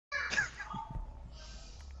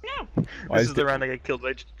This is the round I get killed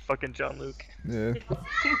by fucking John Luke. Yeah.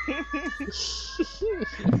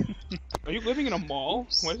 Are you living in a mall?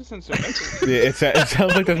 Why does it sound so echoey? Yeah, it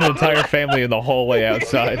sounds like there's an entire family in the hallway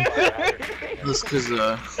outside. That's because,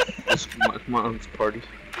 it's my mom's party.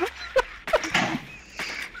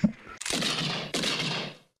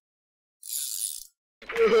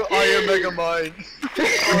 I am Mega Mind.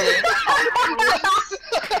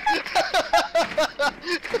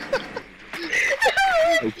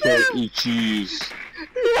 I can't eat cheese.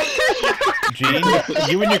 Gene,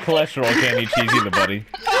 you and your cholesterol can't eat cheese either, buddy.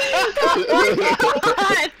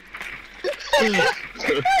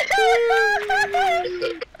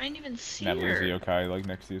 I didn't even see Natalie's her. the yokai, like,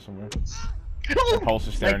 next to you somewhere. Her pulse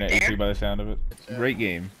is staring at you too by the sound of it. Great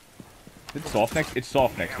game. It's soft next to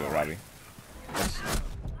it, Robbie.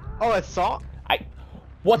 Oh, it's soft?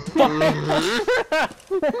 What the fuck?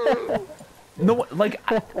 No, like,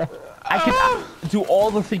 I can do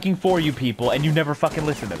all the thinking for you people, and you never fucking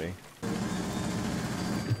listen to me.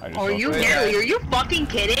 Are you Natalie? Are you fucking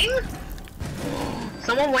kidding?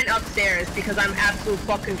 Someone went upstairs because I'm absolute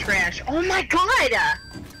fucking trash. Oh my god!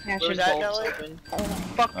 Where's that, Natalie?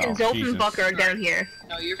 Fucking Zope and Bucker are down here.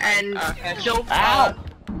 No, you're And Zope, Ow!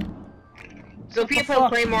 Sophia put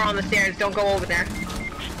Claymore on the stairs. Don't go over there.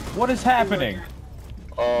 What is happening?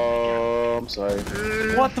 Oh, I'm sorry.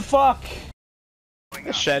 What the fuck?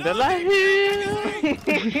 Shed a light here.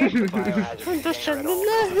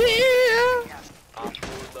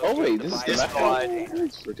 Oh wait, this is the left one.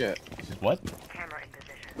 Forget. This is what?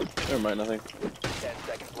 Never mind, nothing.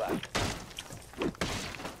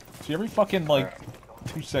 See, every fucking, like,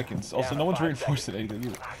 2 seconds. Also, no one's reinforcing anything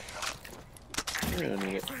either. We don't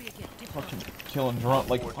need it. Fucking killing drone.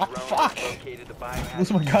 Like, what the fuck?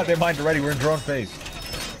 Losing my goddamn mind already. We're in drone phase.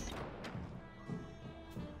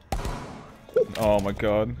 Oh my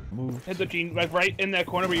god. Move. Heads up, Gene. Like right in that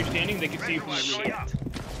corner where you're standing, they can see you from the room.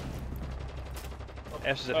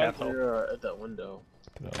 Ash is at half health. We're at that window.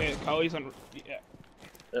 Okay, Kali's on. Yeah.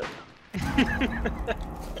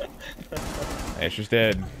 Ash is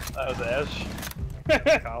dead. That was Ash.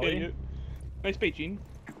 Yeah. Nice bait, Gene.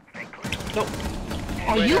 No.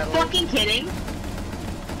 Are you fucking kidding?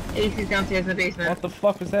 AC's downstairs in the basement. What the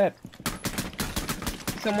fuck was that?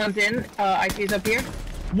 Someone's in. IC's up here.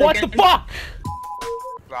 What the fuck?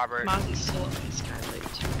 Robert. Monkey's still up in Skylight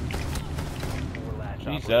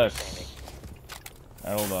too. Jesus.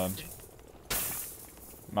 Right, hold on.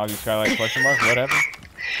 Moggy Skylight question mark? What happened?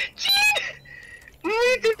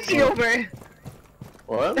 Move the over.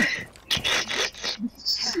 What?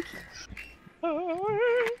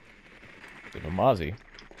 Give a Mozzie.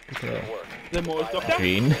 The more stuff.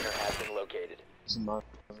 Gene.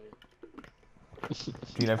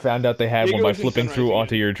 Gene, I found out they had one by flipping through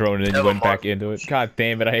onto your drone and then you went back into it. God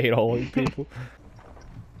damn it, I hate all these people.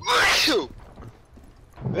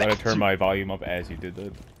 I'm gonna turn my volume up as you did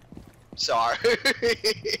that. Sorry.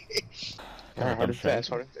 Hard and fast,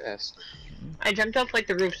 hard and fast. I jumped off like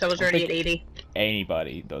the roof, so I was already at 80.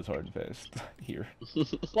 Anybody does hard and fast here.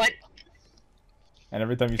 What? And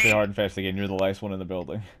every time you say hard and fast again, you're the last one in the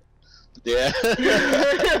building. Yeah.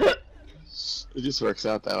 It just works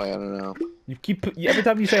out that way, I don't know. You keep every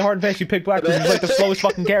time you say hard and fast, you pick Black because he's like the slowest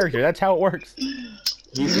fucking character. That's how it works.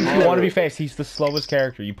 If you want to be fast, he's the slowest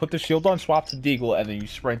character. You put the shield on, swap to Deagle, and then you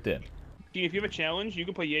sprint in. Gene, if you have a challenge, you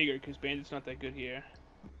can play Jaeger because Bandit's not that good here.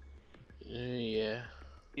 Yeah.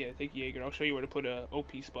 Yeah, take Jaeger. I'll show you where to put a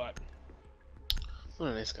OP spot. What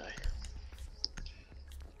a nice guy.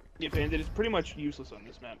 Yeah, Bandit is pretty much useless on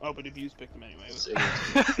this map. Oh, but if you picked him anyway.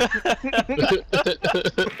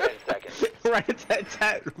 Right,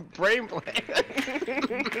 that brain blank.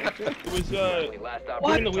 It was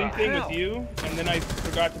doing the wing thing with you, and then I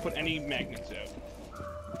forgot to put any magnets out.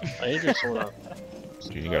 I need to hold up.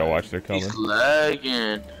 Dude, you gotta watch their color. He's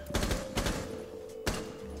lagging.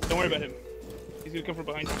 Don't worry about him. He's gonna come from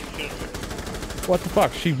behind you. What the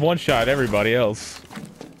fuck? She one-shot everybody else.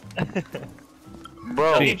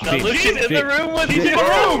 Bro, Lucy's in the room with you.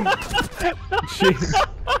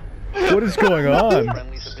 What is going on?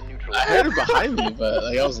 I heard it behind me, but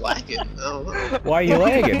like I was lagging. I don't know. Why are you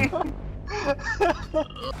lagging?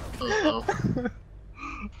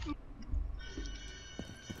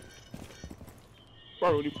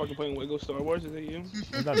 Bro, what are you fucking playing Wiggle Star Wars? Is that you?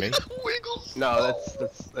 Is that me? No,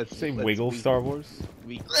 that's Say Wiggle Star Wars?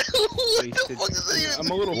 I'm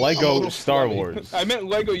a little Lego Star Wars. I meant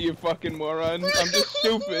Lego, you fucking moron. I'm just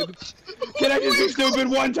stupid. Can I just be stupid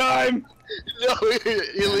one time? No,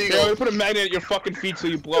 illegal. Yeah, I'm gonna put a magnet at your fucking feet so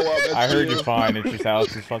you blow up. That's I heard you fine. It's just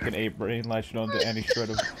Alex's fucking ape brain latched onto any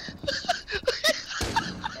shred of.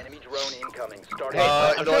 Enemy drone incoming. Start.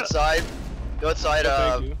 Go outside. Go outside.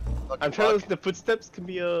 Thank you. fucking I'm trying to fuck. listen. The footsteps can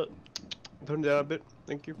be turned down a bit.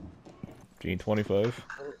 Thank you. Gene 25.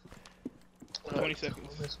 20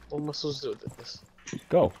 seconds. What am I supposed to do with this?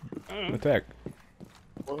 Go. I don't know. Attack.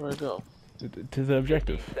 Where do I go? To the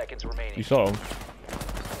objective. Seconds remaining. You saw him.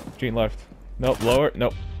 Gene left. Nope, lower.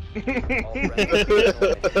 Nope.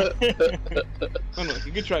 Oh no,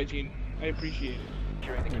 good try, Gene. I appreciate it.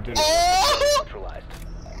 Securing the You did container. it. Neutralized.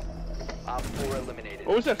 Op 4 eliminated.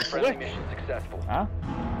 What was that Friendly flick? mission successful. Huh?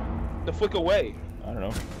 The flick away. I don't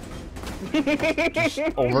know. Just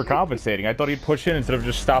overcompensating. I thought he'd push in instead of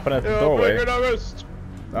just stopping at the doorway.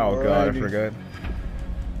 Oh god, I forgot.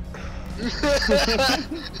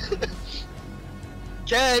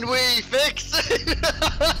 Can we fix it?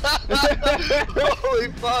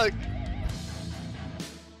 Holy fuck.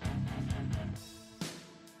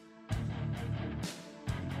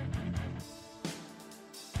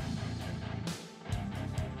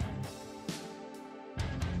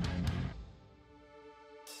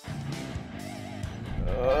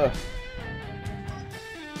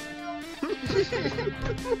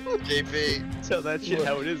 JP. Tell that shit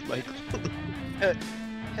how it is, Michael.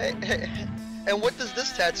 Hey, and what does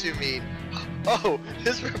this tattoo mean? Oh,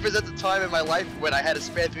 this represents a time in my life when I had to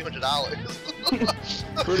spend $300.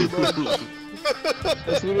 Pretty much.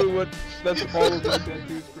 That's literally what. That's all of my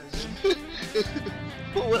tattoos.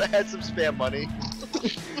 When I had some spam money.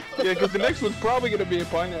 Yeah, because the next one's probably gonna be a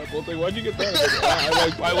pineapple. It's like, why'd you get that?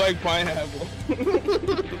 I like pineapple.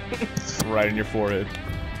 Right in your forehead.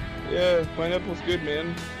 Yeah, pineapple's good,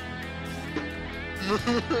 man.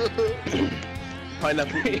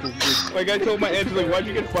 Pineapple. Like I told my aunt, like, why'd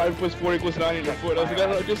you get 5 + 4 = 9 in your foot? I was like, I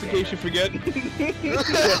don't know, just in case you forget.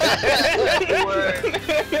 Word.